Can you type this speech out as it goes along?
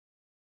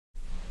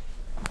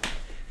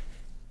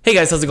Hey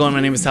guys, how's it going?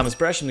 My name is Thomas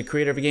Brush. I'm the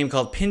creator of a game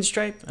called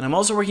Pinstripe, and I'm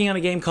also working on a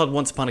game called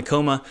Once Upon a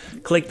Coma.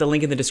 Click the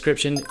link in the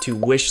description to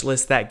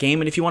wishlist that game,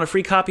 and if you want a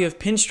free copy of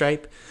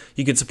Pinstripe,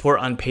 you can support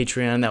on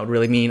Patreon. That would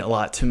really mean a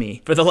lot to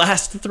me. For the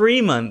last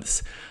 3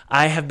 months,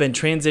 I have been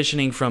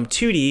transitioning from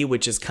 2D,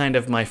 which is kind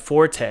of my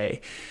forte,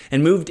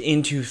 and moved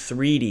into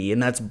 3D,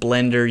 and that's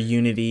Blender,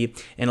 Unity,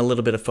 and a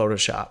little bit of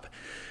Photoshop.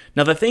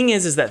 Now the thing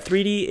is that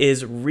 3D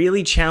is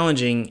really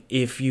challenging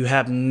if you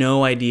have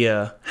no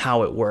idea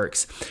how it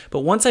works. But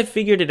once I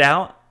figured it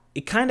out,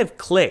 it kind of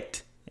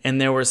clicked,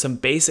 and there were some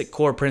basic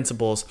core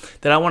principles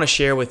that I want to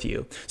share with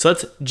you. So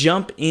let's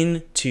jump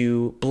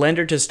into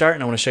Blender to start,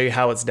 and I want to show you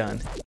how it's done.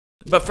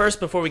 But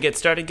first, before we get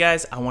started,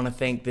 guys, I want to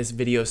thank this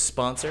video's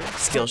sponsor,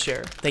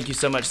 Skillshare. Thank you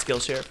so much,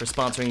 Skillshare, for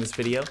sponsoring this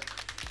video.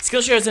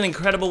 Skillshare is an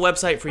incredible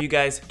website for you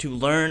guys to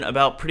learn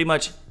about pretty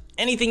much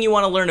anything you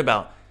want to learn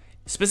about.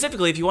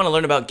 Specifically, if you want to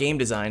learn about game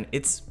design,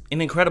 it's an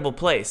incredible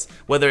place.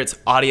 Whether it's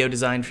audio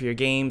design for your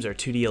games, or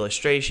 2D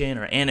illustration,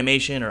 or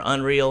animation, or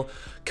Unreal,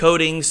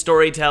 coding,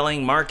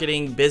 storytelling,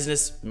 marketing,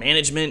 business,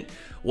 management,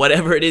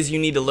 whatever it is you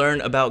need to learn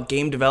about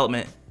game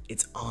development,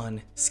 it's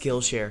on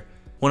Skillshare.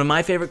 One of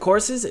my favorite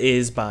courses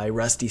is by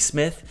Rusty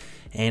Smith,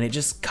 and it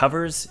just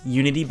covers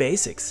Unity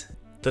basics.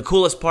 The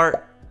coolest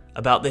part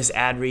about this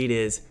ad read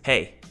is,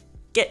 hey,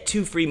 get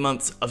 2 free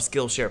months of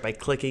Skillshare by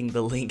clicking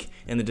the link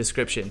in the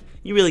description.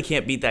 You really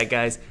can't beat that,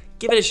 guys.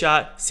 Give it a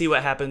shot, see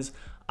what happens.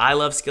 I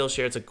love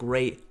Skillshare. It's a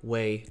great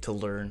way to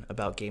learn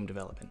about game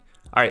development.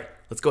 All right,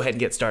 let's go ahead and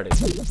get started.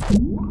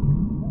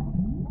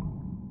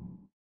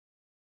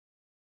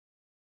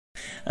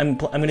 I'm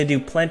gonna do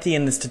plenty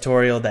in this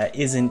tutorial that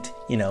isn't,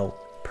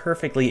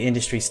 perfectly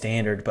industry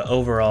standard, but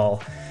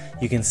overall,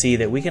 you can see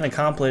that we can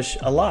accomplish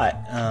a lot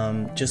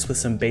just with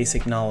some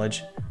basic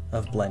knowledge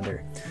of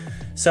Blender.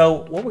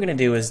 So what we're going to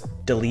do is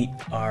delete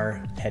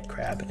our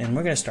headcrab, and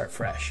we're going to start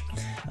fresh.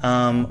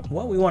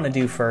 What we want to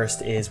do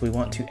first is we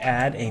want to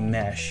add a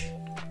mesh,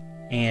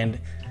 and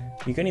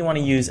you're going to want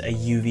to use a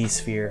UV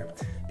sphere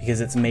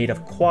because it's made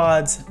of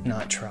quads,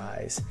 not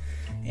tris.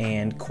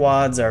 And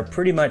quads are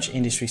pretty much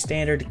industry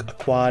standard. A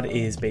quad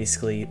is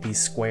basically these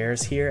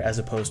squares here as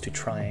opposed to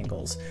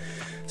triangles.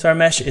 So our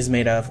mesh is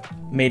made up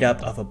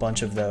of a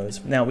bunch of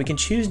those. Now we can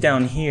choose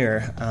down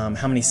here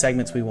how many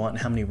segments we want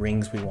and how many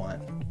rings we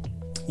want.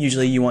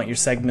 Usually you want your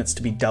segments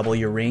to be double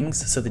your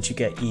rings so that you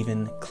get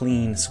even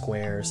clean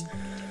squares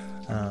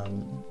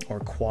or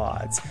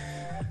quads.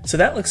 So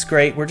that looks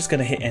great. We're just going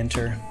to hit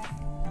enter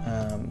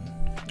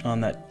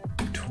on that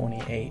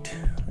 28.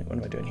 What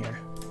am I doing here?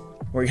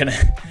 We're going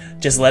to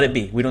just let it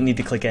be. We don't need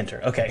to click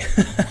enter. Okay.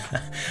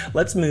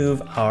 Let's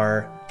move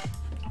our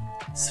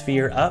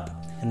sphere up.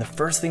 And the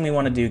first thing we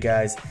want to do,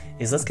 guys,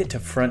 is let's get to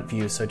front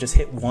view. So just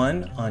hit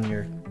 1 on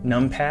your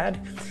numpad.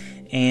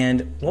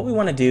 And what we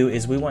want to do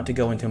is we want to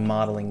go into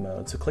modeling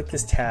mode. So click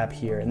this tab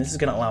here, and this is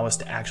going to allow us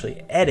to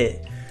actually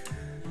edit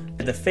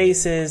the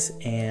faces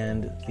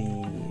and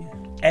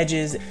the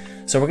edges.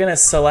 So we're going to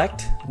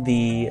select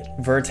the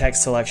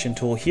vertex selection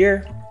tool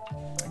here,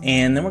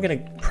 and then we're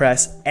going to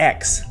press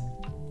X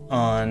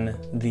on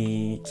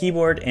the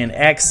keyboard, and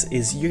X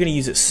is, you're going to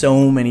use it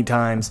so many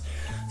times.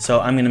 So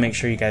I'm going to make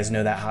sure you guys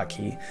know that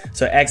hotkey.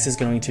 So X is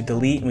going to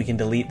delete, and we can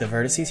delete the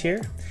vertices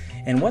here.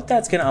 And what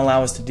that's going to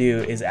allow us to do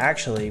is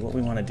actually what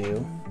we want to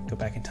do, go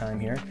back in time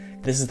here,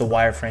 this is the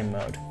wireframe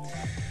mode.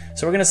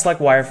 So we're going to select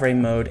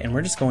wireframe mode, and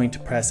we're just going to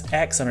press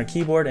X on our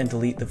keyboard and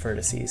delete the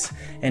vertices.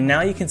 And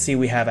now you can see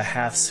we have a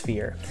half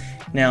sphere.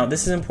 Now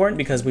this is important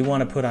because we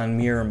want to put on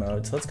mirror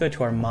mode. So let's go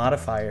to our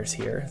modifiers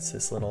here. It's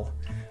this little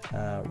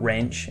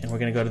wrench, and we're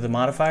going to go to the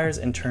modifiers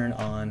and turn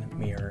on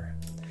mirror.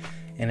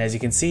 And as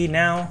you can see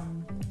now,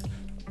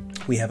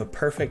 we have a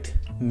perfect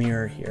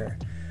mirror here.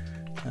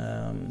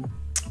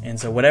 And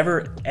so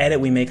whatever edit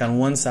we make on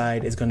one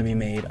side is going to be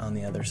made on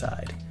the other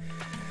side.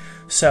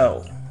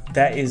 So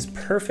that is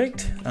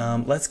perfect.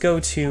 Let's go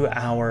to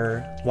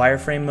our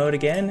wireframe mode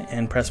again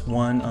and press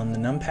 1 on the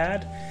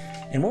numpad.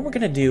 And what we're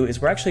going to do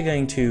is we're actually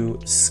going to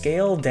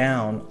scale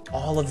down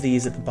all of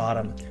these at the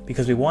bottom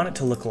because we want it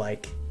to look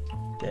like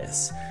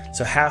this.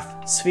 So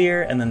half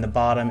sphere, and then the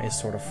bottom is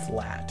sort of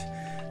flat.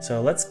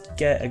 So let's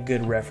get a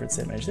good reference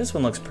image. This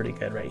one looks pretty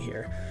good right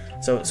here.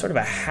 So it's sort of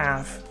a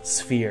half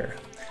sphere.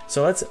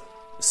 So let's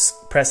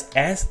press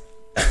S,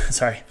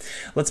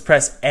 let's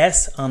press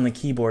S on the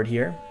keyboard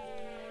here.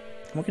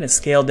 We're going to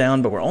scale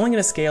down, but we're only going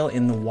to scale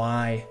in the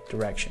Y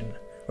direction,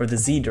 or the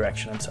Z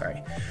direction, I'm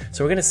sorry.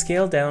 So we're going to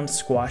scale down,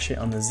 squash it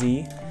on the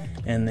Z,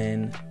 and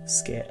then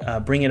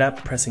bring it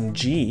up pressing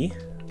G.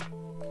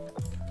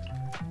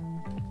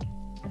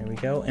 There we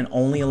go, and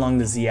only along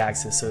the Z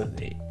axis, so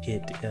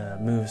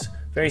it moves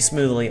very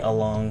smoothly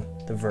along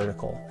the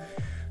vertical.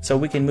 So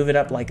we can move it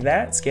up like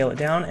that, scale it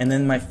down, and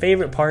then my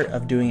favorite part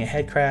of doing a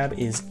head crab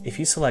is if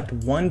you select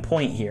one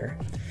point here,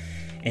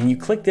 and you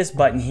click this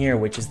button here,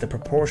 which is the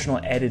proportional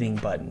editing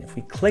button. If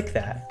we click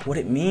that, what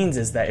it means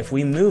is that if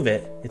we move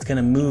it, it's going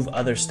to move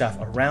other stuff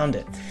around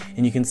it.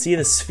 And you can see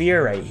the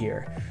sphere right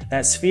here.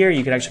 That sphere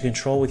you can actually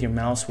control with your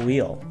mouse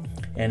wheel,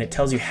 and it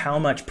tells you how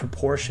much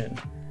proportion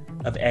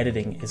of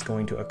editing is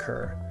going to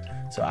occur.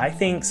 So I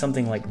think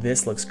something like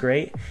this looks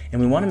great,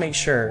 and we want to make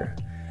sure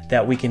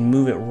that we can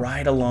move it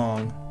right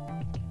along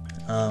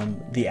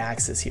the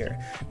axis here.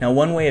 Now,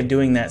 one way of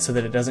doing that so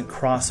that it doesn't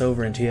cross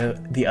over into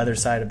the other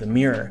side of the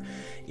mirror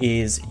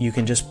is you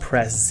can just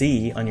press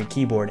Z on your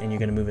keyboard and you're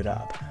going to move it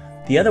up.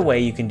 The other way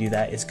you can do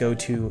that is go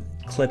to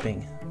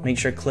clipping. Make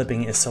sure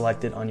clipping is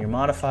selected on your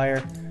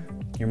modifier,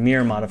 your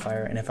mirror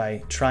modifier, and if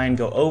I try and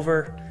go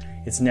over,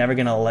 it's never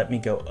going to let me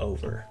go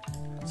over.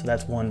 So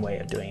that's one way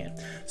of doing it.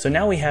 So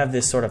now we have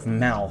this sort of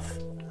mouth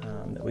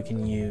that we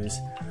can use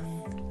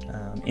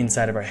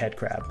inside of our head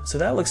crab. So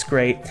that looks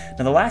great.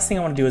 Now the last thing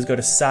I want to do is go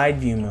to side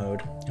view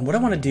mode. And what I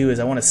want to do is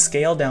I want to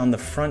scale down the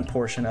front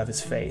portion of his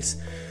face.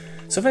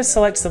 So if I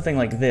select something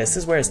like this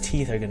is where his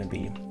teeth are going to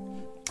be.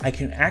 I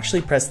can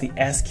actually press the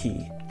S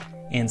key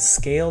and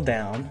scale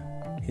down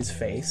his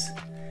face,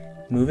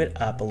 move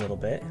it up a little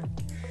bit.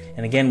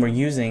 And again, we're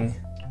using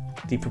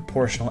the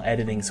proportional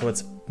editing, so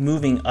it's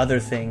moving other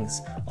things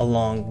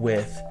along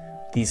with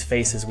these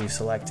faces we've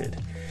selected.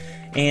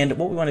 And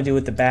what we want to do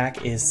with the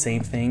back is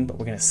same thing, but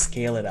we're going to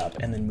scale it up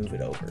and then move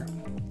it over.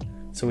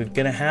 So we're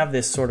going to have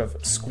this sort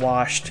of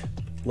squashed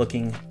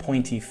looking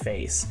pointy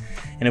face.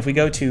 And if we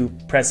go to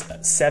press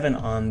 7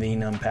 on the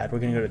numpad, we're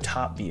going to go to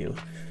top view.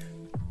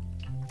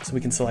 So we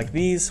can select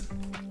these,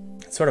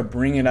 sort of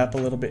bring it up a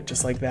little bit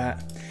just like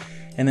that.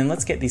 And then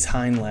let's get these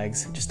hind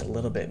legs just a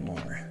little bit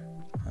more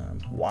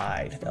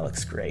wide. That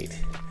looks great.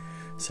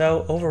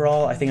 So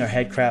overall, I think our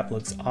head crab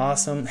looks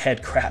awesome.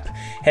 Head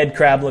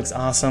crab looks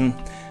awesome.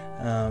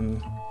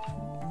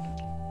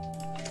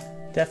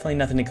 Definitely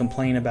nothing to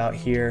complain about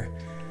here.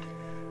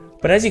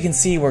 But as you can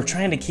see, we're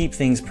trying to keep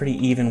things pretty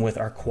even with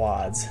our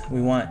quads.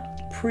 We want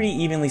pretty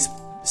evenly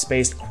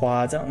spaced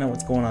quads. I don't know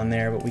what's going on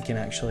there, but we can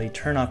actually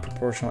turn off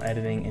proportional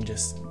editing and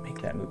just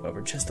make that move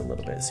over just a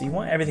little bit. So you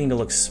want everything to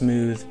look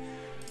smooth,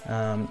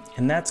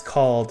 and that's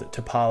called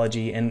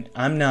topology. And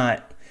I'm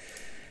not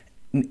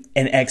an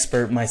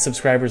expert. My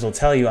subscribers will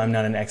tell you I'm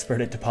not an expert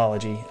at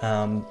topology.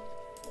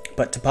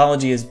 But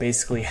topology is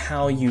basically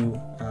how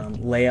you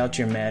lay out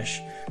your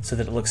mesh so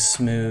that it looks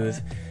smooth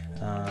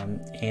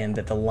and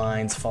that the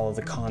lines follow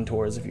the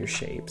contours of your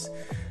shapes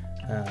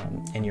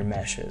and your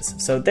meshes.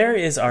 So there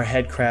is our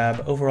head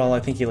crab. Overall,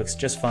 I think he looks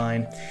just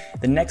fine.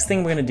 The next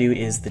thing we're going to do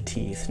is the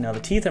teeth. Now, the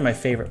teeth are my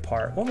favorite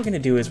part. What we're going to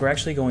do is we're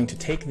actually going to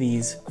take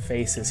these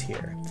faces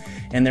here,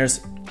 and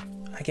there's,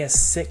 I guess,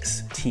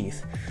 6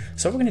 teeth.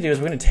 So what we're going to do is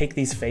we're going to take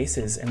these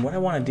faces, and what I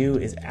want to do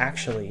is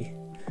actually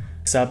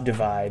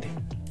subdivide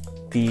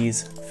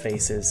these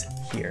faces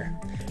here.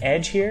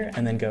 Edge here,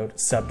 and then go to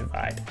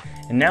subdivide.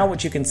 And now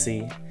what you can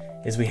see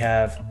is we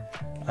have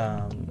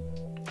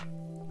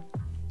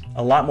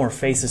a lot more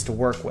faces to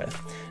work with.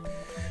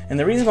 And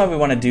the reason why we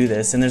want to do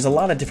this, and there's a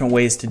lot of different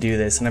ways to do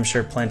this, and I'm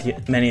sure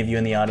many of you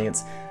in the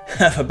audience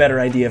have a better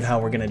idea of how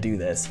we're going to do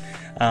this.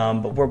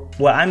 But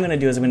what I'm going to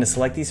do is I'm going to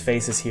select these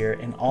faces here,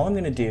 and all I'm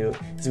going to do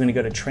is I'm going to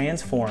go to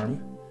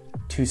transform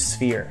to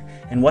sphere.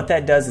 And what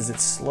that does is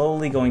it's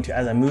slowly going to,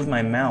 as I move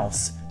my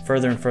mouse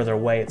further and further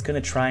away, it's going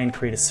to try and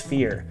create a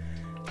sphere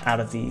out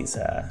of these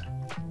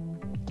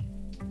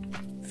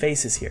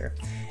faces here.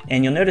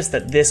 And you'll notice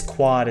that this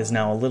quad is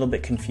now a little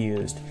bit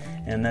confused,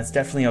 and that's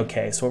definitely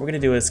okay. So what we're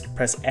going to do is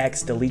press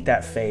X, delete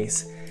that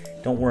face.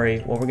 Don't worry,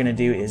 what we're going to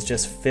do is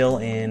just fill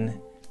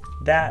in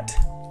that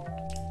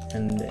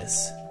and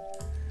this.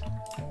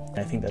 And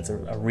I think that's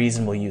a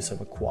reasonable use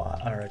of a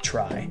quad or a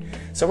try.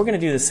 So we're going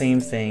to do the same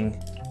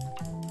thing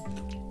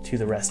to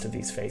the rest of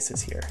these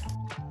faces here.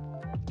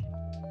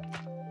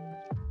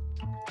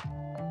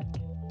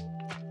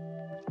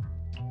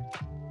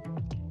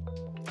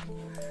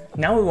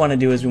 Now what we want to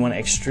do is we want to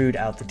extrude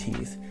out the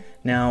teeth.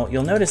 Now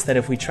you'll notice that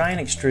if we try and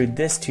extrude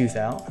this tooth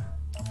out,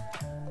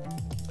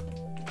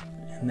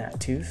 and that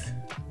tooth,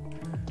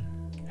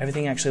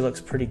 everything actually looks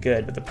pretty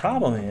good. But the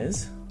problem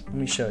is, let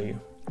me show you.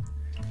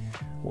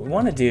 What we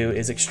want to do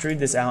is extrude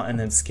this out and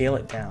then scale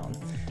it down.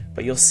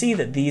 But you'll see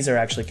that these are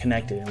actually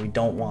connected, and we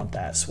don't want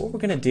that. So what we're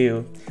going to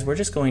do is we're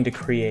just going to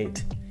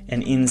create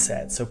an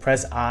inset. So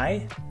press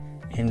I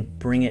and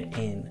bring it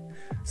in.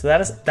 So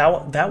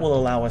that will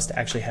allow us to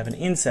actually have an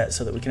inset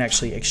so that we can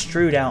actually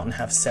extrude out and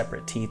have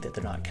separate teeth that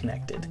they're not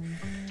connected.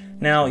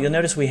 Now you'll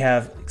notice we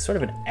have sort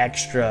of an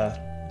extra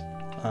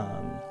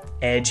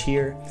edge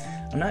here.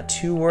 I'm not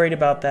too worried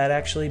about that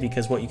actually,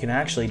 because what you can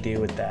actually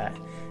do with that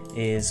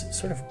is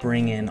sort of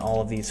bring in all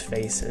of these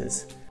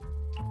faces.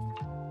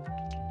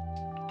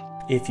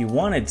 If you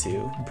wanted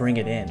to, bring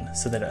it in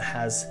so that it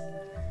has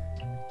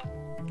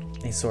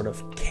a sort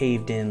of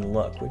caved in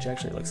look, which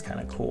actually looks kind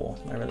of cool.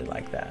 I really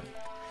like that.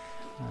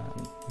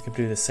 We could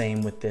do the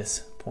same with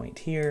this point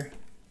here,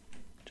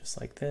 just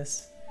like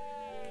this.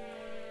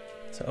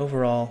 So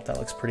overall, that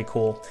looks pretty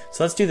cool.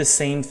 So let's do the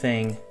same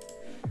thing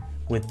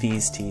with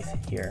these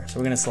teeth here. So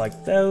we're going to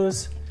select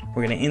those.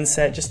 We're going to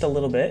inset just a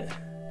little bit.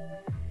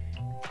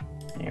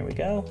 There we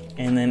go.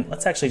 And then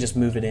let's actually just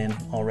move it in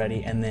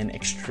already and then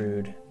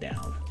extrude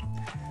down.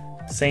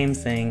 Same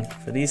thing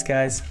for these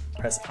guys.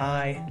 Press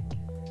I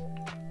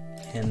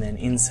and then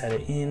inset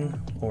it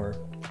in, or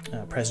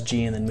press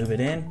G and then move it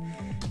in.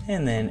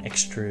 and then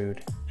extrude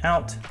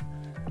out.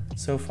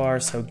 So far,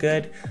 so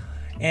good.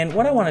 And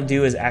what I want to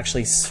do is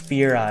actually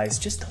spherize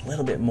just a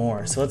little bit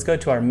more. So let's go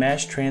to our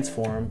mesh,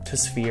 transform to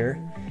sphere,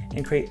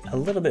 and create a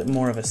little bit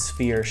more of a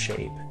sphere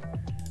shape.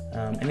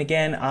 And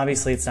again,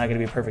 obviously it's not going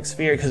to be a perfect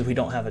sphere because we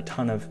don't have a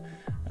ton of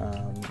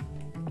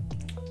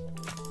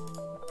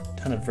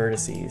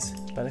vertices,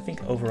 but I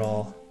think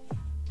overall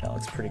that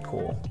looks pretty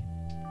cool.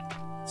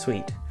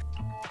 Sweet.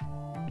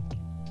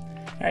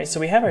 All right, so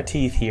we have our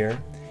teeth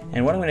here,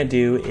 and what I'm going to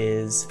do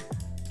is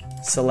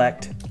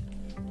select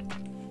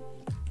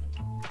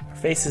our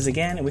faces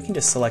again, and we can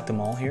just select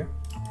them all here.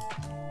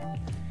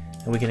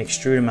 And we can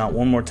extrude them out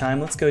one more time.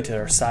 Let's go to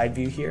our side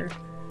view here,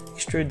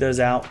 extrude those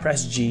out,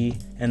 press G,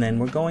 and then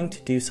we're going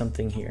to do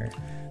something here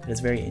that is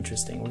very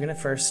interesting. We're going to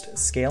first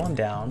scale them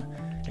down,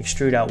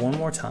 extrude out one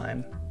more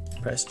time,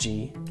 press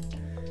G,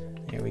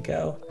 there we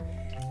go.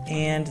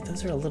 And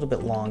those are a little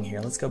bit long here.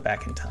 Let's go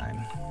back in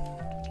time.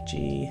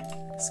 G,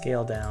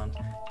 scale down,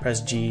 press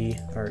G,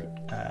 or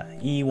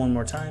E one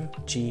more time,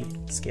 G,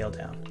 scale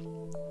down.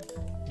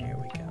 There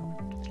we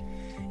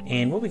go.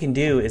 And what we can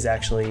do is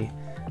actually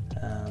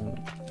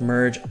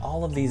merge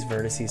all of these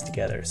vertices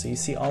together. So you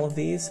see all of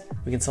these,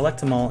 we can select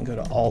them all and go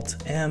to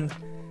Alt-M,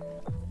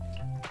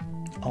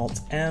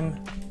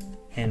 Alt-M,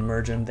 and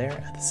merge them there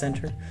at the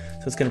center.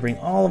 So it's going to bring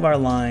all of our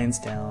lines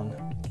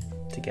down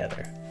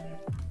together.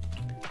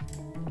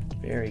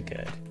 Very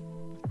good.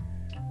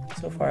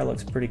 So far it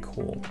looks pretty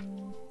cool.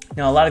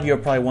 Now a lot of you are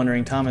probably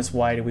wondering, Thomas,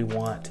 why do we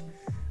want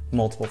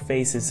multiple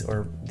faces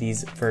or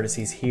these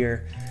vertices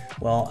here?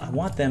 Well, I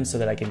want them so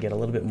that I can get a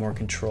little bit more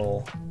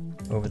control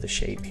over the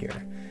shape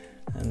here.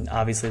 And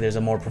obviously there's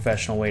a more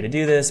professional way to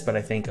do this, but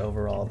I think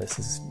overall this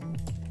is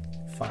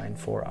fine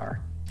for our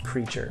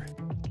creature.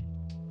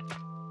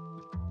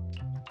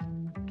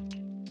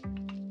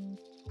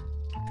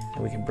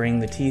 And we can bring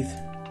the teeth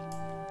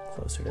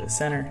closer to the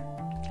center.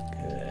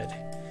 Good.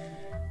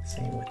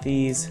 Same with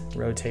these.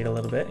 Rotate a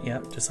little bit.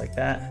 Yep, just like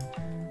that.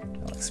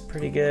 That looks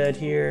pretty good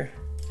here.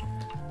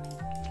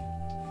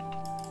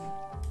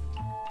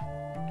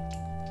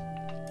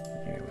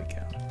 There we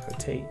go.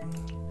 Rotate.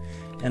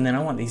 And then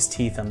I want these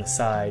teeth on the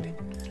side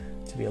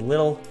to be a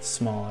little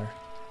smaller.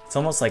 It's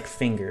almost like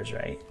fingers,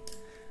 right?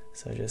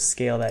 So just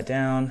scale that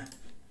down,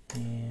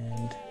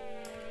 and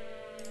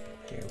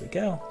there we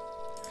go.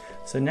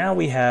 So now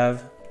we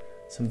have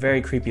some very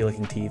creepy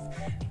looking teeth.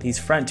 These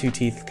front two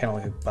teeth kind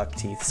of look like buck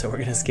teeth, so we're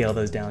gonna scale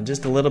those down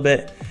just a little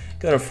bit.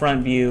 Go to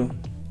front view,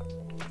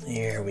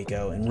 there we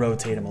go, and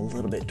rotate them a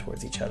little bit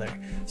towards each other.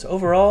 So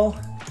overall,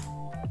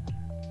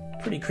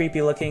 pretty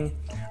creepy looking.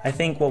 I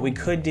think what we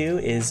could do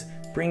is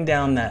bring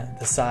down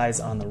the size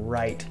on the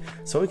right.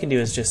 So what we can do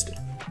is just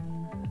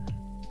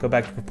go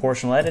back to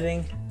proportional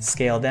editing,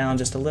 scale down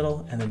just a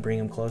little, and then bring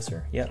them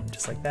closer. Yep,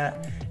 just like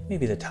that.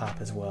 Maybe the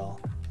top as well.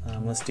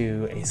 Let's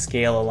do a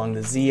scale along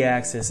the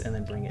Z-axis and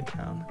then bring it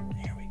down.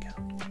 There we go.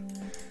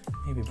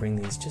 Maybe bring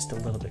these just a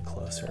little bit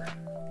closer.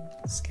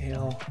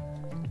 Scale.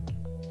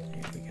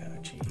 There we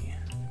go, G.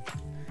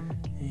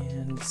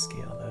 And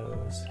scale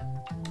those.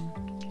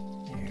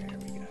 There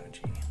we go,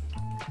 G.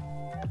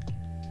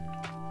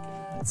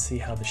 Let's see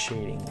how the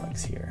shading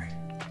looks here.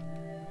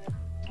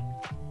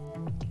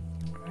 All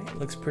right, it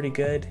looks pretty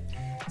good.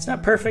 It's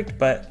not perfect,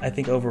 but I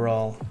think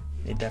overall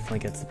it definitely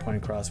gets the point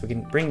across. We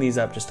can bring these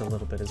up just a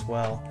little bit as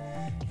well.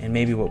 And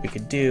maybe what we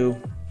could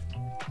do,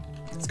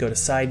 let's go to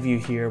side view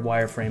here,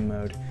 wireframe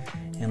mode,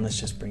 and let's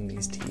just bring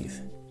these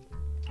teeth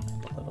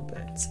up a little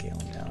bit, scale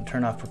them down,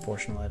 turn off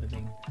proportional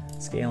editing,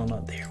 scale them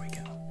up, there we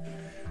go.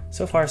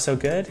 So far so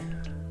good.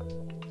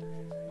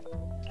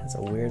 That's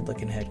a weird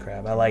looking head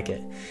crab, I like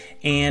it.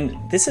 And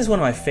this is one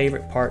of my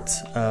favorite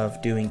parts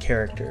of doing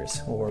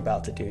characters, what we're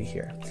about to do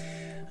here.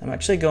 I'm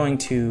actually going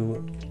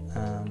to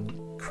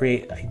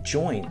create a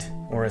joint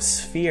or a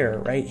sphere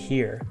right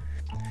here.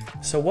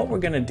 So what we're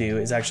going to do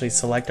is actually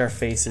select our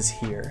faces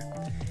here,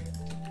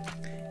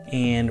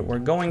 and we're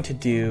going to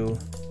do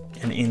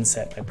an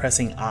inset by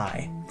pressing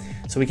I.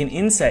 So we can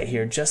inset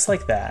here just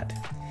like that,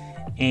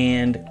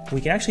 and we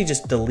can actually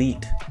just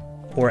delete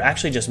or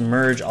actually just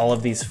merge all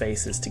of these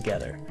faces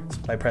together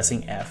by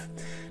pressing F.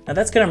 Now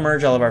that's going to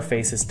merge all of our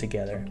faces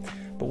together,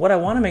 but what I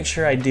want to make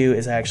sure I do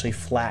is I actually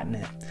flatten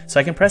it. So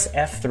I can press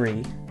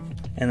F3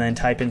 and then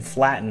type in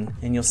flatten,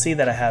 and you'll see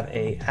that I have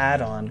a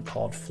add-on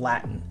called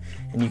flatten,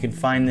 and you can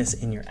find this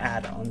in your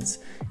add-ons.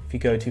 If you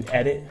go to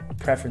edit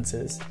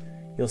preferences,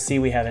 you'll see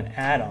we have an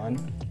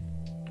add-on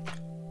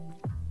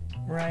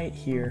right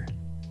here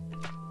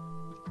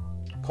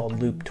called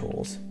loop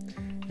tools,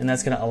 and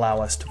that's going to allow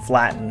us to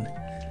flatten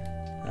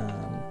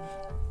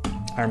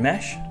our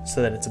mesh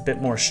so that it's a bit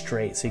more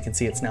straight, so you can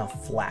see it's now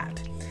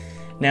flat.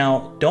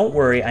 Now don't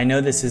worry, I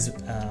know this is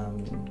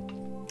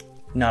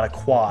not a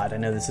quad. I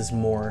know this is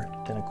more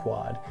than a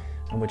quad,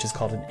 which is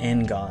called an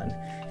n-gon.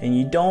 And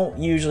you don't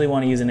usually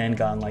want to use an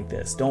n-gon like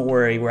this. Don't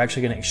worry, we're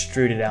actually going to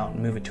extrude it out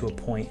and move it to a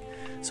point,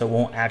 so it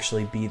won't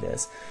actually be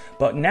this.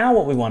 But now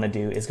what we want to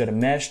do is go to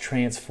Mesh,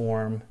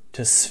 Transform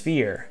to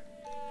Sphere.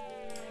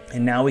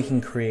 And now we can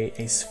create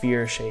a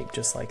sphere shape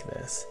just like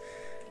this.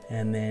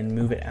 and then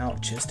move it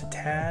out just a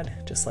tad,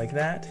 just like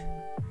that.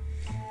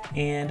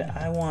 And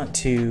I want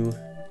to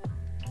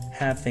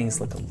have things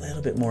look a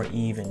little bit more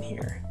even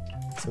here.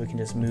 So we can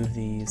just move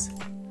these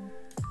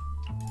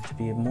to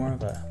be more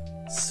of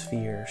a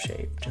sphere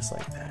shape, just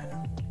like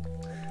that.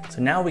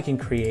 So now we can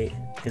create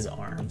his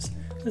arms.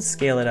 Let's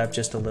scale it up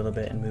just a little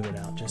bit and move it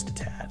out just a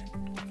tad.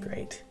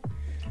 Great.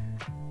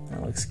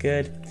 That looks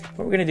good.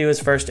 What we're gonna do is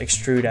first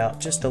extrude out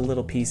just a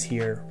little piece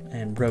here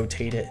and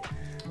rotate it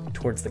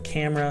towards the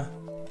camera.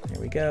 There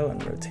we go,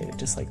 and rotate it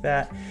just like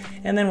that.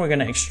 And then we're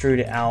gonna extrude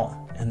it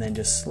out and then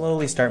just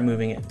slowly start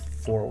moving it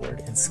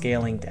forward and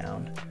scaling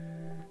down.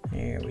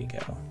 There we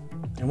go.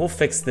 And we'll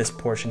fix this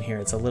portion here,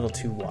 it's a little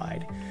too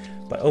wide.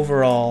 But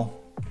overall,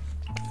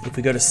 if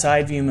we go to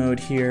side view mode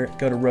here,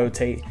 go to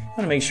rotate, you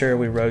wanna make sure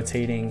we're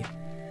rotating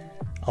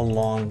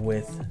along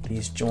with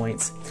these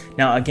joints.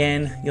 Now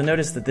again, you'll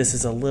notice that this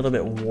is a little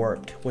bit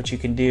warped. What you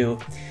can do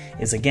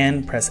is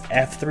again, press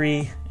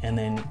F3 and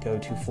then go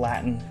to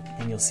flatten,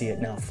 and you'll see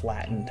it now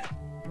flattened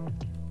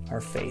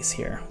our face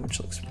here, which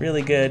looks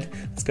really good.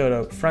 Let's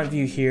go to front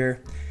view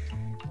here,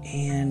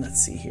 and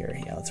let's see here.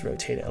 Yeah, let's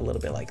rotate it a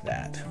little bit like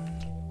that.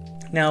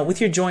 Now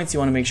with your joints, you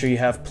wanna make sure you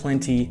have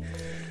plenty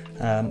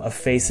of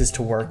faces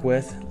to work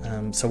with.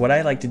 So what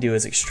I like to do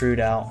is extrude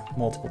out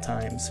multiple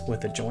times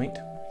with a joint,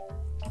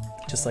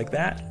 just like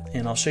that.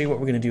 And I'll show you what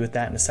we're gonna do with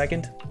that in a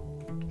second.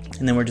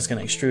 And then we're just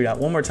gonna extrude out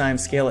one more time,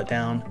 scale it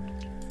down,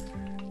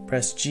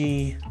 press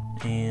G,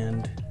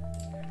 and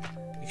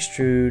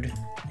extrude,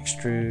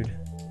 extrude,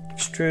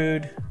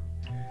 extrude.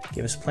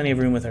 Give us plenty of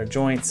room with our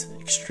joints.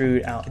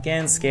 Extrude out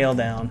again, scale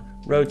down,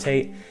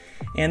 rotate.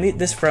 And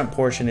this front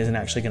portion isn't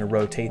actually gonna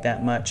rotate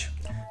that much.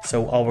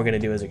 So all we're gonna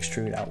do is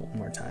extrude out one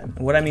more time.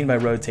 And what I mean by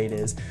rotate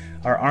is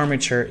our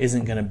armature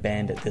isn't gonna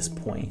bend at this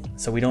point.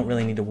 So we don't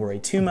really need to worry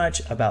too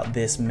much about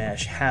this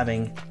mesh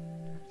having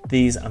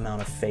these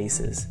amount of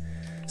faces.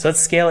 So let's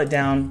scale it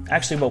down.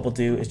 Actually, what we'll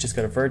do is just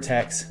go to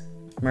vertex,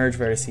 merge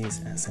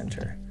vertices, and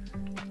center.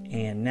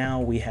 And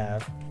now we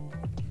have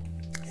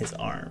his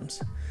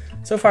arms.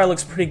 So far it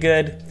looks pretty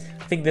good.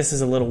 I think this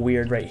is a little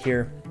weird right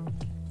here.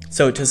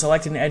 So to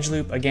select an edge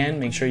loop, again,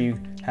 make sure you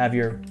have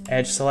your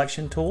edge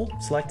selection tool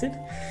selected,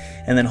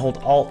 and then hold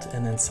Alt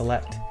and then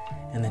select,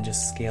 and then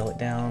just scale it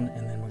down,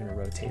 and then we're gonna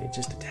rotate it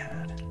just a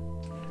tad.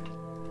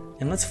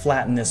 And let's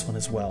flatten this one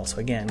as well. So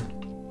again,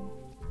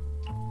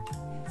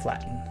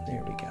 flatten,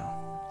 there we go.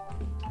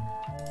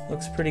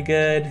 Looks pretty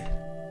good.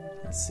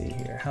 Let's see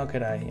here, how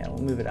could yeah,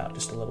 we'll move it out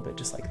just a little bit,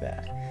 just like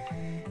that.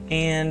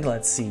 And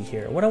let's see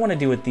here, what I wanna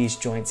do with these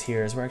joints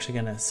here is we're actually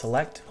gonna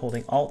select,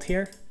 holding Alt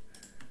here.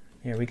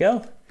 Here we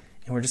go.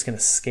 And we're just gonna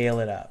scale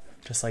it up,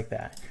 just like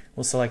that.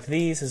 We'll select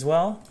these as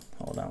well.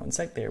 Hold on one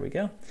sec, there we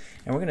go.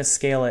 And we're gonna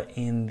scale it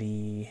in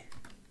the,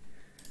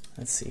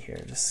 let's see here,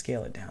 just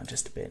scale it down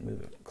just a bit,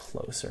 move it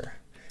closer.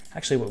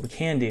 Actually, what we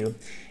can do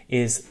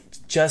is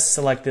just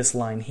select this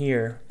line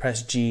here,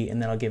 press G,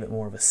 and then I'll give it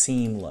more of a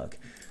seam look.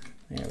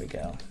 There we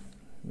go.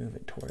 Move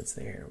it towards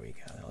there, we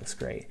go, that looks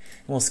great.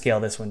 And we'll scale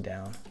this one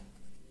down.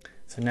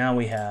 So now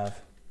we have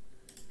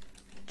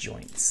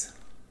joints.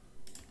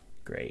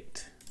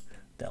 Great.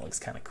 That looks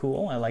kind of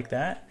cool, I like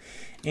that.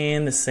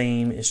 And the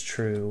same is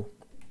true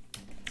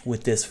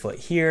with this foot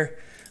here.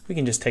 We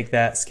can just take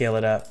that, scale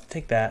it up,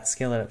 take that,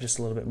 scale it up just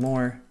a little bit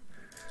more.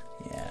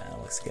 Yeah, that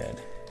looks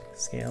good.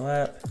 Scale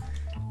up,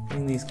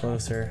 bring these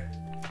closer.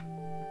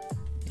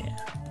 Yeah.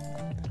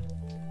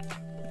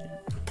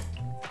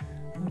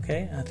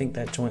 Okay, I think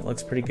that joint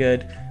looks pretty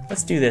good.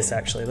 Let's do this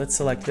actually. Let's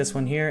select this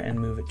one here and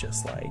move it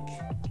just like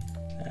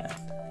that.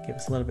 Give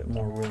us a little bit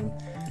more room.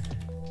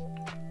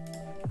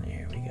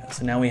 There we go.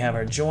 So now we have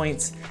our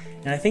joints,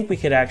 and I think we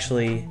could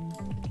actually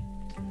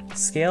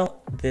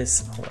scale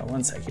this, hold on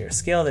one sec here,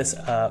 scale this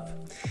up.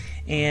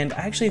 And I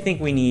actually think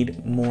we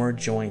need more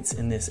joints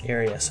in this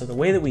area. So the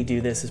way that we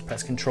do this is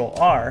press Control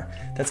R.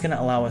 That's going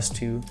to allow us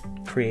to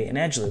create an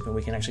edge loop, and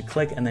we can actually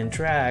click and then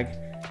drag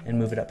and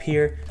move it up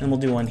here, and we'll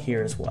do one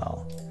here as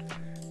well.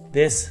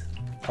 This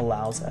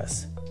allows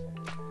us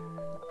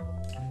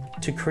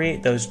to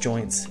create those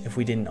joints if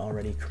we didn't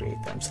already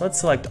create them. So let's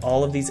select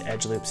all of these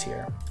edge loops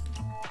here,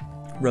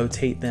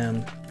 rotate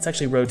them. Let's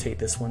actually rotate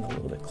this one a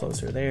little bit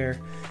closer there,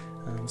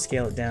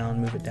 scale it down,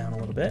 move it down a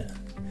little bit.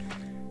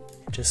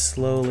 Just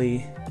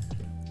slowly,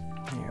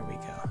 there we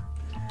go.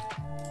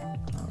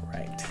 All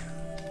right,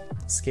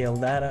 scale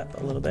that up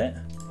a little bit,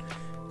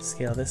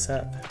 scale this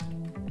up,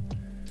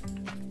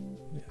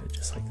 move it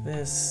just like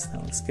this,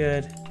 that looks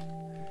good.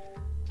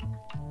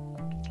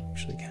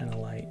 Actually kind of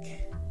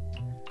like,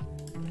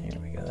 there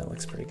we go, that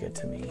looks pretty good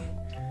to me.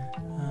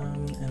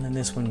 And then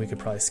this one we could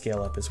probably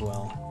scale up as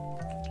well.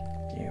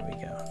 There we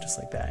go, just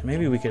like that.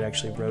 Maybe we could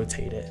actually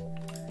rotate it.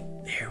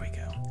 There we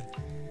go.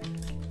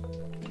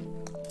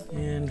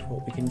 And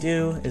what we can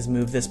do is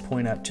move this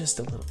point up just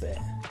a little bit.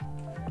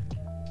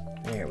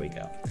 There we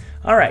go.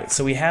 All right,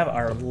 so we have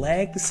our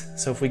legs.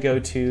 So if we go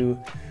to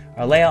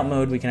our layout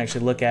mode, we can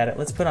actually look at it.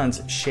 Let's put on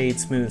shade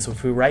smooth. So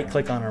if we right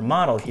click on our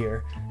model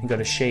here and go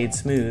to shade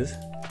smooth,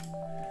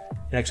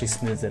 it actually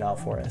smooths it out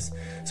for us.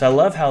 So I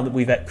love how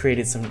we've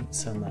created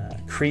some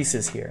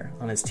creases here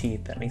on his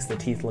teeth. That makes the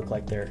teeth look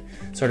like they're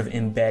sort of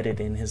embedded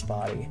in his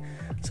body.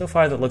 So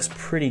far that looks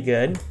pretty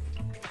good.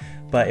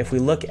 But if we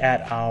look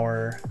at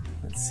our,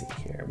 let's see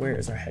here, where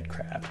is our head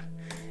crab?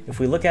 If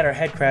we look at our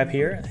head crab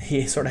here,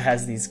 he sort of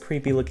has these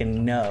creepy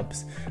looking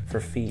nubs for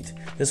feet.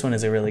 This one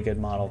is a really good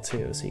model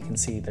too. So you can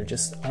see they're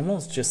just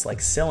almost just like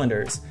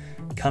cylinders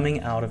coming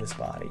out of his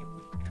body.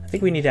 I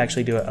think we need to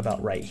actually do it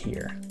about right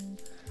here.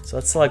 So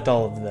let's select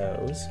all of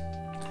those.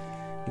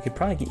 We could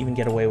probably even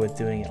get away with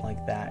doing it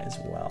like that as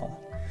well.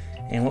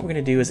 And what we're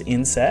gonna do is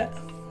inset.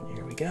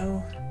 Here we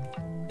go,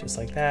 just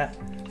like that.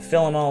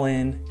 Fill them all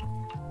in,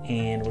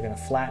 and we're gonna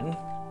flatten.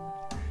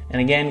 And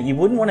again, you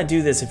wouldn't want to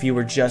do this if you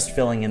were just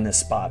filling in this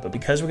spot, but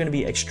because we're going to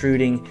be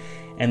extruding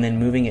and then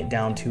moving it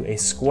down to a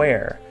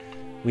square,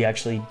 we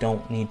actually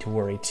don't need to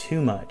worry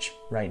too much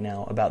right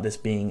now about this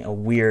being a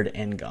weird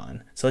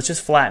end-gon. So let's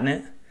just flatten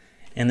it,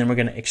 and then we're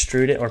going to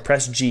extrude it, or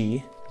press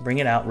G, bring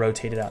it out,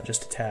 rotate it out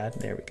just a tad.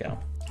 There we go.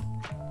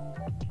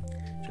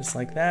 Just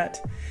like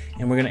that.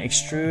 And we're going to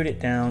extrude it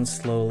down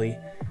slowly.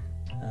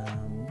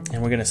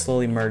 And we're going to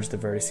slowly merge the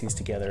vertices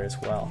together as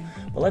well.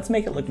 But let's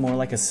make it look more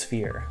like a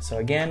sphere. So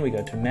again, we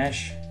go to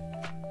Mesh,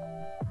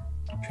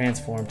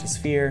 Transform to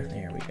Sphere.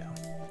 There we go.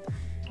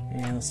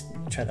 And let's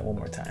try that one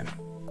more time.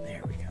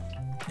 There we go.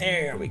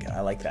 There we go. I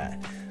like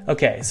that.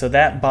 Okay, so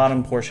that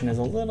bottom portion is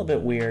a little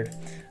bit weird.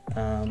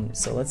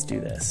 So let's do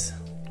this.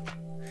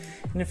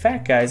 And in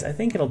fact, guys, I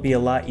think it'll be a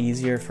lot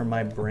easier for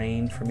my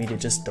brain for me to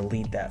just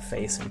delete that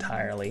face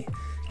entirely,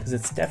 because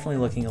it's definitely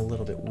looking a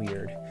little bit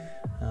weird.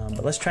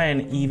 But let's try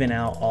and even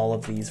out all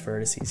of these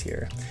vertices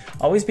here.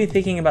 Always be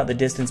thinking about the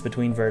distance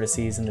between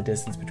vertices and the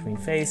distance between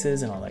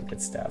faces and all that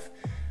good stuff.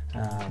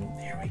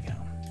 There we go.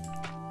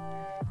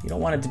 You don't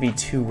want it to be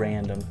too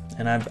random,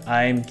 and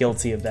I'm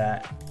guilty of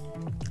that.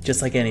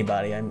 Just like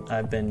anybody,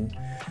 I've been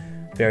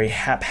very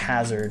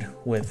haphazard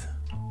with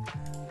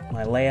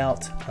my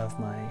layout of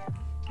my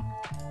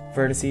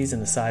vertices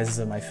and the sizes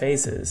of my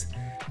faces.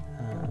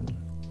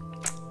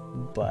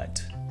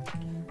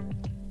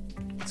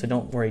 So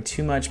don't worry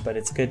too much, but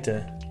it's good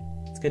to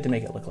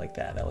make it look like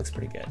that. That looks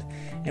pretty good.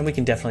 And we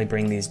can definitely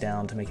bring these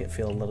down to make it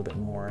feel a little bit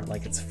more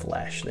like it's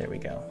flesh. There we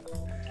go.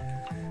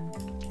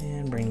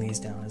 And bring these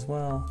down as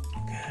well.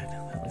 Good,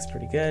 that looks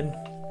pretty good.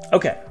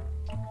 Okay,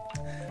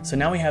 so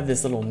now we have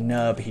this little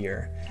nub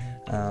here.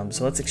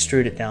 So let's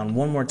extrude it down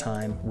one more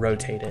time,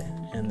 rotate it,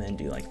 and then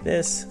do like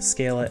this,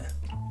 scale it.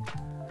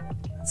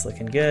 It's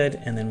looking good,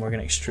 and then we're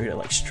gonna extrude it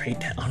like straight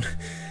down.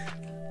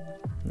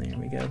 There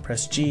we go,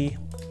 press G.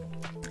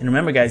 And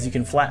remember guys, you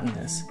can flatten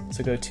this.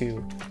 So go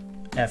to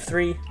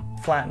F3,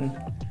 flatten.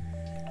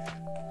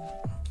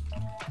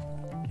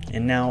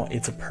 And now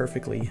it's a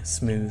perfectly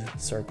smooth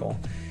circle.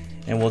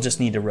 And we'll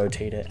just need to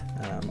rotate it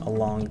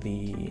along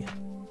the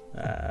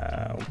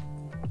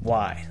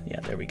Y. Yeah,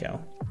 there we go.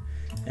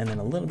 And then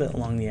a little bit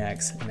along the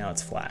X, and now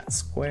it's flat.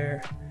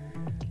 Square,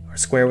 or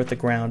square with the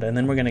ground. And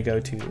then we're gonna go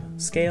to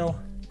scale.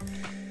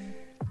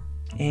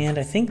 And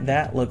I think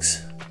that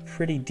looks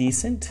pretty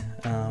decent.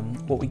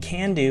 What we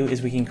can do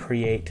is we can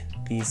create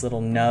these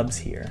little nubs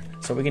here.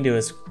 So what we can do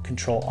is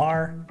Control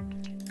R,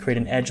 create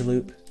an edge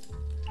loop,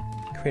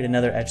 create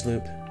another edge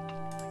loop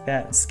like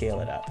that, and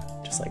scale it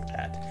up just like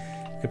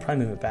that. You could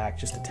probably move it back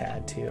just a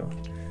tad too.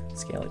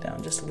 Scale it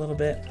down just a little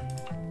bit.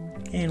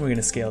 And we're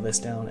gonna scale this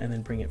down and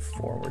then bring it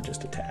forward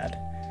just a tad.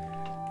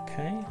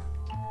 Okay.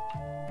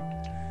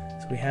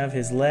 So we have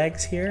his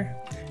legs here.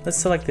 Let's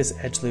select this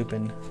edge loop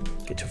and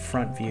get to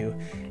front view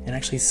and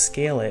actually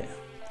scale it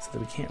so that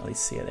we can't really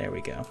see it. There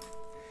we go.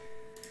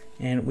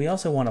 And we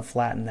also want to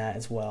flatten that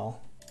as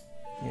well.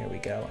 There we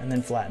go. And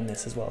then flatten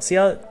this as well. See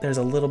how there's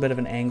a little bit of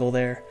an angle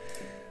there?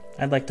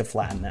 I'd like to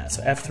flatten that.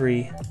 So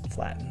F3,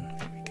 flatten.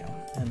 There we go.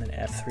 And then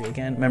F3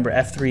 again. Remember,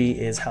 F3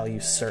 is how you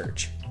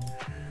search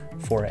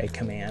for a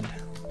command.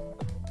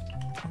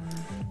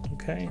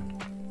 Okay.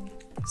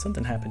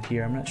 Something happened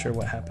here. I'm not sure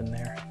what happened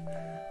there.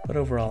 But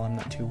overall, I'm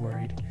not too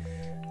worried.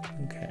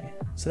 Okay.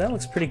 So that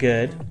looks pretty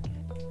good.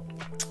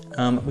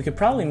 We could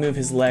probably move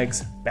his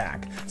legs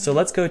back. So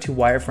let's go to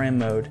wireframe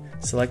mode,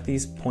 select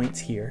these points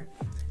here,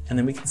 and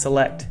then we can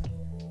select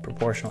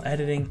proportional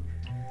editing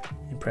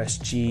and press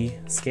G,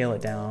 scale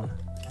it down.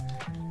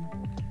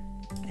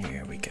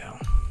 There we go.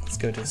 Let's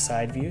go to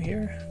side view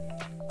here.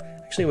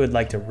 Actually would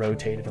like to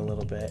rotate it a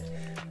little bit,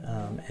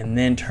 and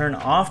then turn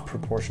off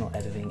proportional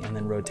editing and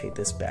then rotate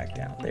this back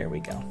down. There we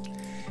go.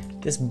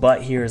 This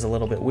butt here is a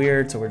little bit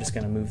weird, so we're just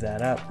gonna move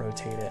that up,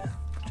 rotate it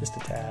just a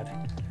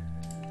tad.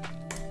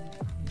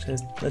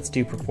 Let's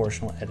do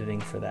proportional editing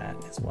for that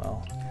as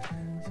well.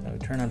 So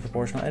turn on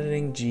proportional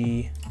editing,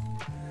 G.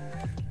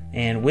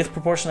 And with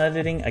proportional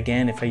editing,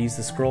 again, if I use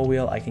the scroll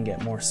wheel, I can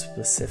get more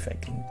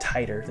specific and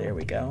tighter. There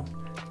we go.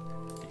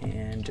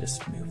 And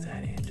just move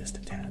that in just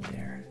a tad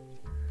there.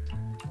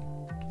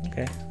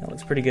 Okay, that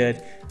looks pretty good.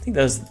 I think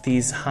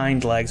these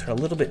hind legs are a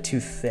little bit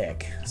too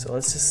thick. So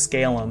let's just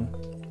scale them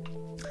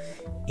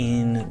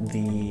in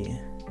the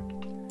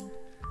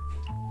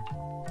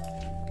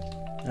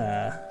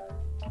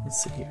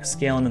let's see here,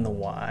 scale him in the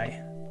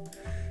Y.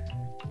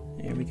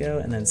 There we go,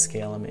 and then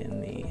scale him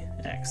in the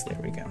X. There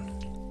we go.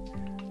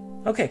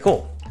 Okay,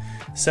 cool.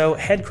 So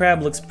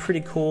headcrab looks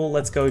pretty cool.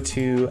 Let's go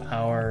to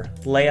our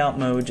layout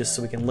mode just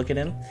so we can look at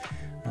him.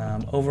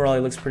 Overall,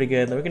 he looks pretty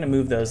good. We're going to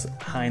move those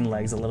hind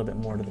legs a little bit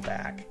more to the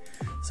back.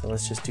 So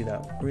let's just do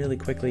that really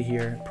quickly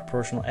here.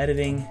 Proportional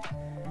editing,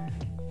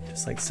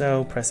 just like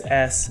so. Press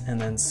S and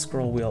then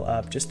scroll wheel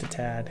up just a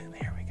tad.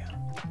 There we go.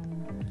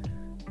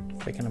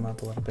 Thicken them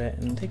up a little bit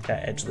and take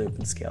that edge loop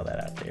and scale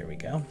that up. There we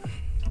go.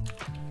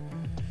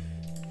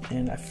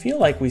 And I feel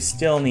like we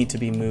still need to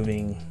be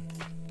moving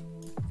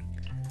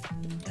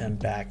them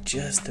back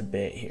just a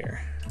bit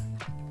here.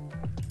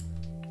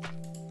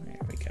 There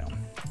we go.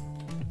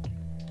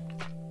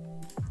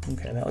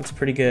 Okay, that looks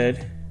pretty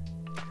good.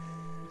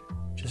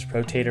 Just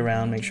rotate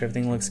around, make sure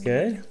everything looks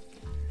good.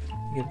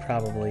 You could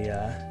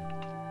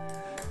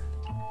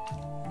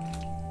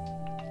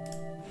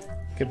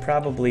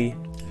probably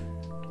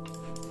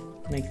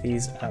make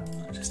these up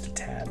just a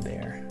tad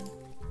there.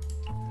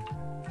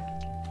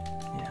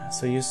 Yeah,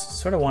 so you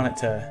sort of want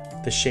it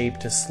the shape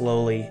to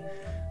slowly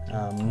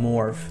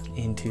morph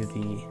into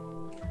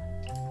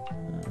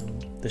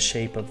the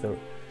shape of the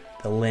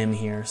limb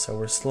here. So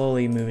we're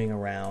slowly moving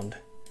around,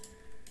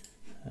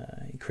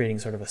 creating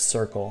sort of a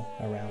circle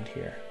around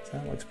here. So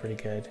that looks pretty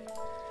good.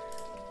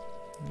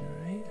 All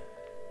right.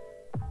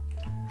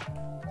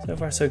 So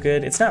far so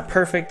good. It's not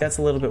perfect, that's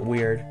a little bit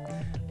weird,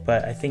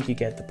 but I think you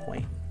get the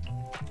point.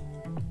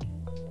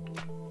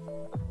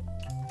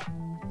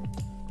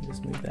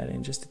 Just move that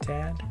in just a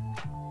tad.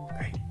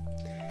 Great.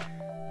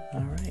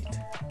 All right.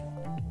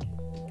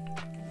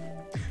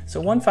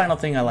 So one final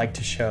thing I like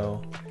to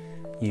show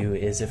you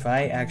is if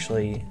I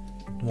actually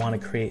want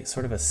to create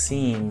sort of a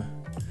seam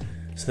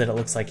so that it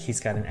looks like he's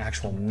got an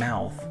actual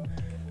mouth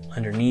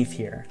underneath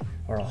here,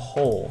 or a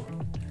hole.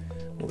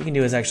 What we can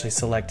do is actually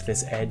select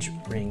this edge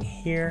ring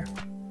here.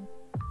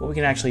 What we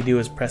can actually do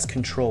is press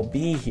Control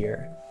B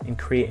here and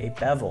create a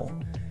bevel.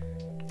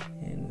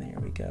 And there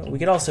we go. We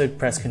could also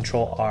press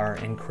Control R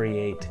and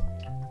create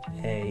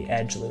a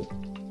edge loop.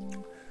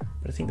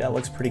 But I think that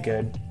looks pretty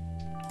good.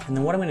 And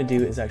then what I'm going to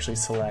do is actually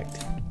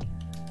select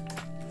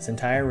this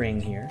entire ring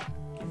here.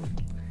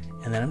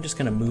 And then I'm just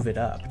going to move it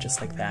up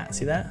just like that.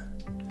 See that?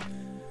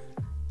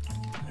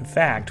 In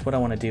fact, what I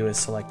want to do is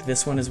select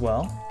this one as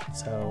well.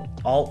 So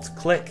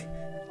Alt-click,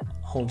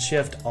 hold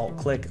Shift,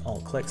 Alt-click,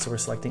 Alt-click. So we're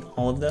selecting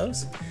all of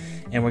those.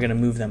 And we're going to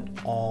move them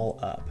all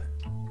up,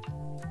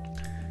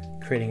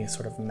 creating a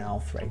sort of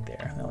mouth right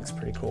there. That looks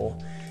pretty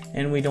cool.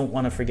 And we don't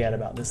want to forget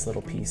about this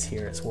little piece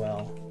here as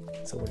well.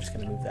 So we're just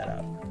going to move that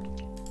up.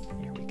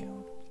 Here we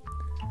go.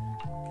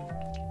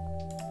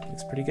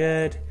 Looks pretty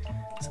good.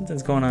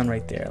 Something's going on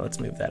right there. Let's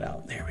move that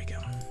out. There we go.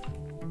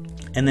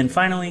 And then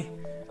finally,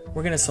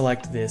 we're going to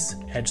select this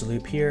edge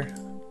loop here,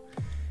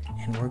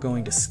 and we're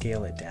going to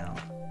scale it down.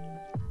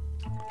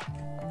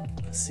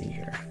 Let's see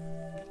here.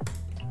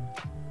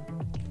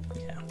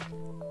 Yeah.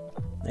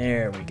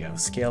 There we go.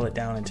 Scale it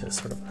down into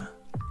sort of a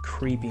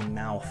creepy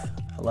mouth.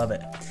 I love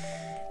it.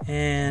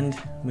 And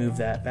move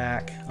that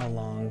back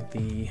along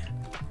the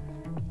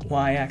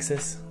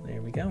y-axis.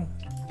 There we go.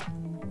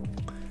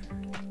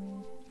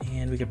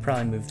 And we could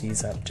probably move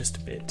these up just a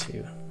bit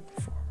too,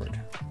 forward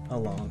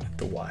along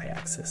the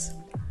y-axis.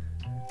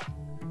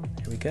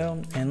 There we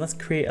go. And let's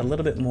create a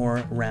little bit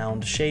more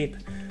round shape.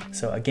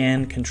 So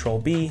again, Control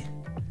B,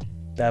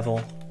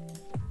 bevel,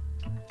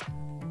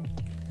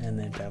 and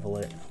then bevel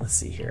it. Let's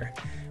see here.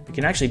 What we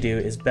can actually do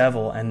is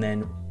bevel and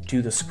then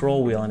do the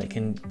scroll wheel, and it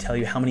can tell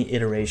you how many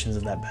iterations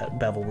of that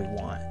bevel we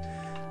want.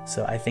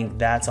 So I think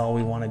that's all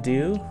we want to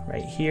do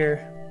right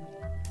here.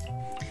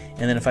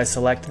 And then if I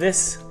select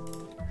this,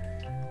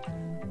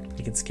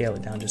 we can scale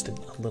it down just a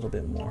little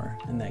bit more,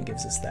 and that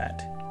gives us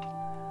that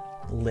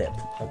lip.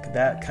 Look,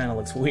 that kind of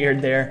looks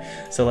weird there.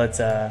 So let's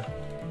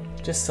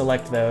just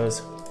select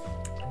those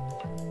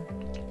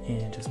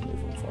and just move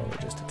them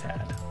forward just a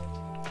tad.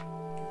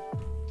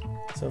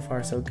 So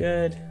far so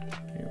good.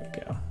 There we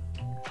go.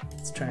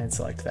 Let's try and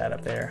select that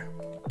up there.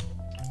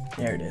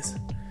 There it is.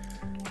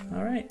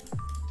 All right.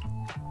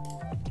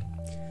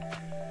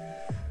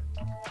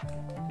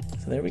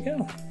 So there we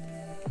go.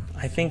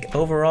 I think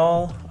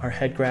overall our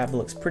head grab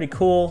looks pretty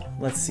cool.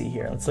 Let's see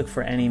here. Let's look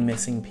for any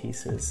missing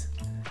pieces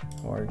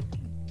or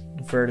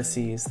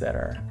vertices that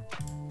are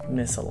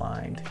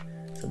misaligned.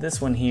 So this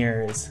one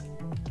here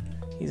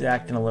he's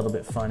acting a little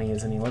bit funny,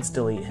 isn't he? Let's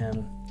delete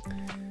him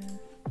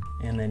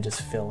and then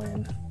just fill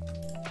in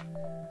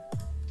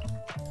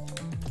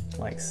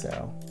like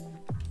so.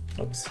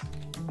 Oops.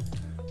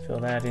 Fill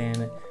that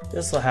in.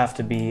 This will have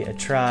to be a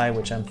try,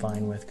 which I'm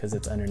fine with because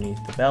it's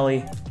underneath the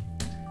belly.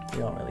 You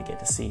don't really get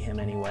to see him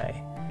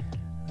anyway.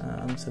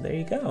 So there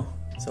you go.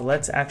 So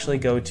let's actually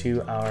go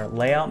to our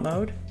layout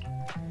mode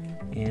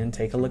and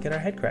take a look at our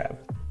head crab.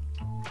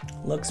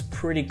 Looks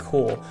pretty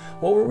cool.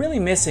 What we're really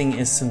missing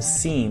is some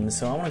seams.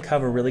 So I want to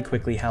cover really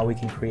quickly how we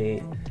can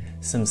create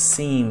some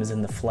seams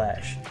in the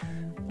flesh.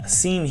 A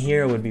seam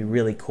here would be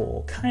really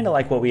cool, kind of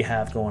like what we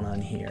have going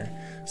on here.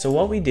 So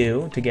what we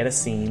do to get a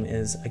seam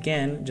is,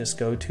 again, just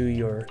go to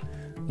your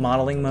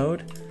modeling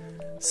mode,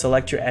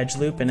 select your edge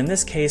loop, and in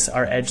this case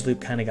our edge loop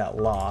kind of got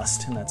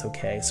lost, and that's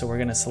okay. So we're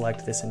going to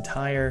select this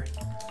entire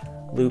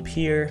loop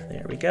here,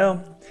 there we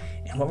go,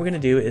 and what we're going to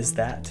do is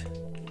that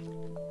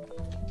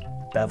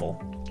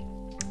bevel.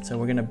 So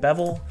we're going to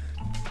bevel,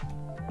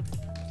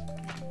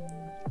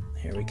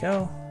 here we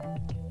go,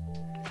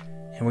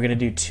 and we're going to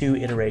do 2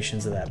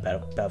 iterations of that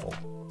bevel.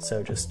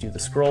 So just do the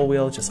scroll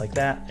wheel just like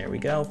that, there we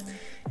go.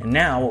 And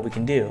now what we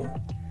can do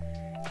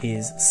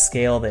is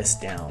scale this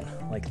down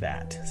like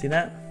that. See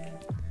that?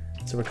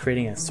 So we're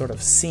creating a sort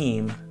of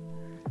seam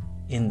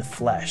in the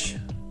flesh.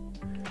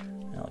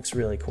 That looks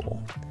really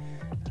cool.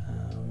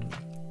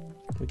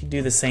 We could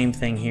do the same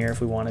thing here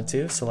if we wanted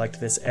to. Select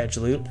this edge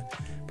loop,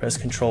 press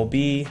Ctrl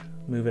B,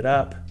 move it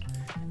up,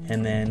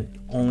 and then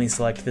only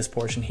select this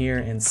portion here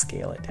and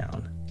scale it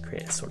down.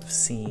 Create a sort of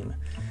seam,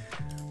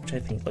 which I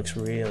think looks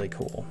really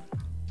cool.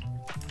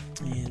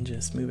 And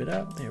just move it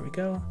up, there we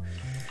go.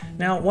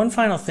 Now, one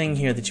final thing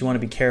here that you want to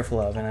be careful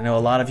of, and I know a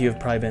lot of you have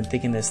probably been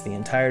thinking this the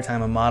entire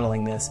time I'm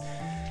modeling this.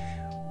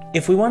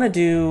 If we want to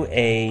do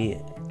any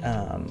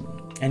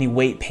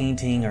weight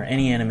painting or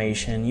any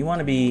animation, you want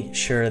to be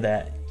sure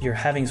that you're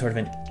having sort of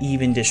an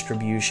even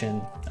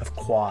distribution of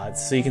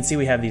quads. So you can see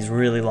we have these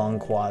really long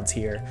quads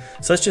here.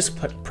 So let's just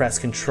press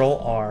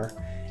Ctrl R,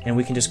 and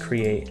we can just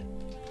create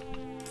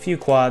a few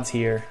quads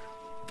here.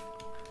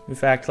 In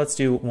fact, let's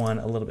do one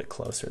a little bit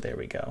closer. There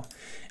we go.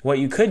 What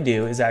you could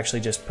do is actually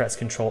just press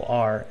Ctrl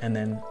R and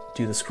then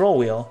do the scroll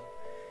wheel,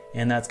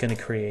 and that's going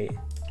to create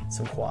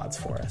some quads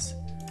for us.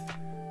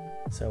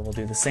 So we'll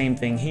do the same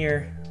thing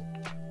here,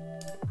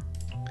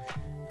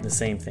 the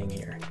same thing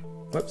here.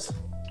 Whoops.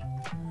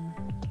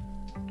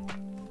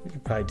 We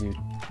could probably do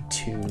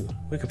 2.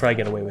 We could probably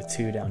get away with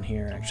 2 down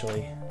here,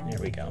 actually.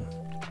 There we go.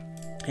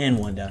 And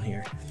 1 down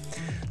here.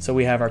 So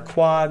we have our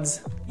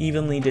quads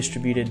evenly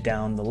distributed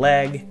down the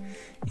leg,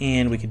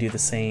 and we could do the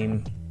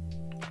same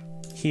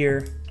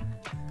here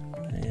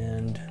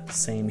and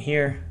same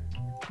here.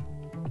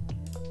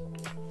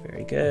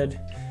 Very good.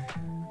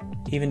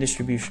 Even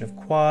distribution of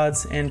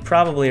quads, and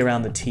probably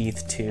around the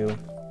teeth too.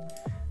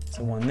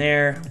 So 1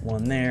 there,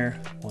 1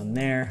 there, 1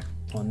 there,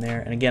 1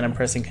 there, and again I'm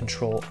pressing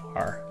Ctrl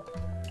R.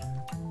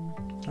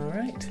 All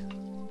right.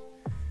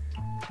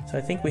 So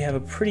I think we have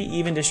a pretty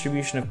even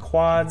distribution of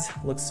quads.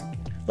 Looks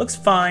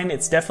fine.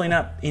 It's definitely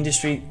not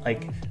industry,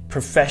 like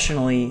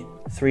professionally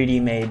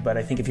 3D made, but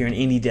I think if you're an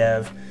indie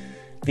dev,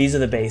 these are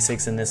the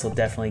basics, and this will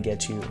definitely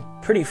get you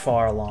pretty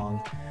far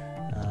along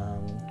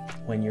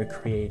when you're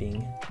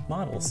creating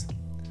models.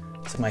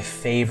 So my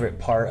favorite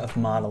part of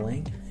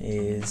modeling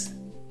is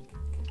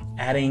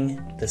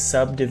adding the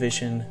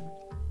subdivision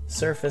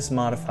surface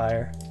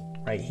modifier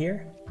right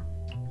here.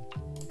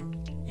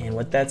 And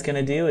what that's going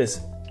to do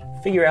is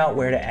figure out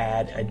where to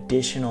add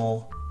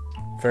additional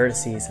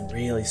vertices and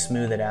really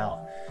smooth it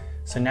out.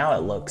 So now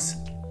it looks,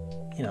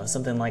 you know,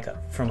 something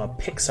like from a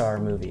Pixar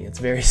movie. It's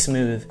very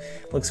smooth,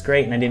 looks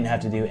great, and I didn't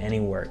have to do any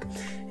work.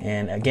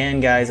 And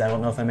again, guys, I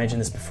don't know if I mentioned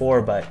this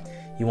before, but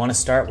you want to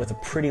start with a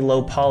pretty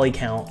low poly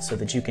count so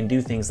that you can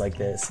do things like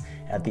this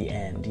at the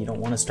end. You don't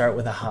want to start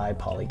with a high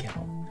poly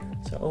count.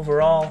 So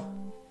overall,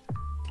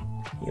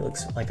 he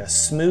looks like a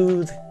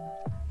smooth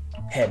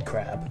head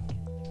crab.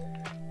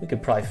 We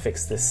could probably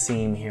fix this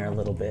seam here a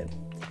little bit,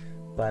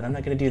 but I'm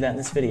not going to do that in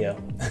this video.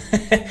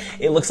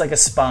 It looks like a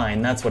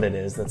spine. That's what it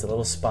is. That's a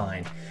little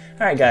spine.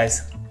 All right,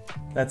 guys,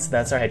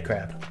 that's our head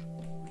crab.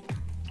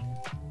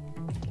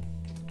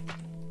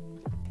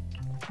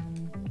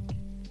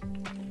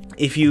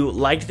 If you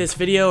liked this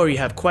video or you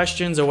have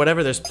questions or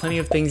whatever, there's plenty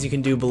of things you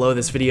can do below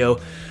this video.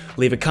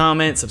 Leave a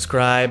comment,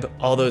 subscribe,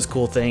 all those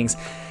cool things.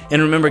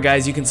 And remember,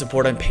 guys, you can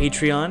support on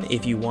Patreon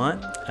if you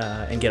want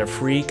and get a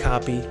free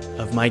copy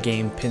of my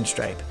game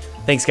Pinstripe.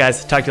 Thanks,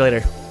 guys. Talk to you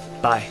later.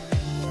 Bye.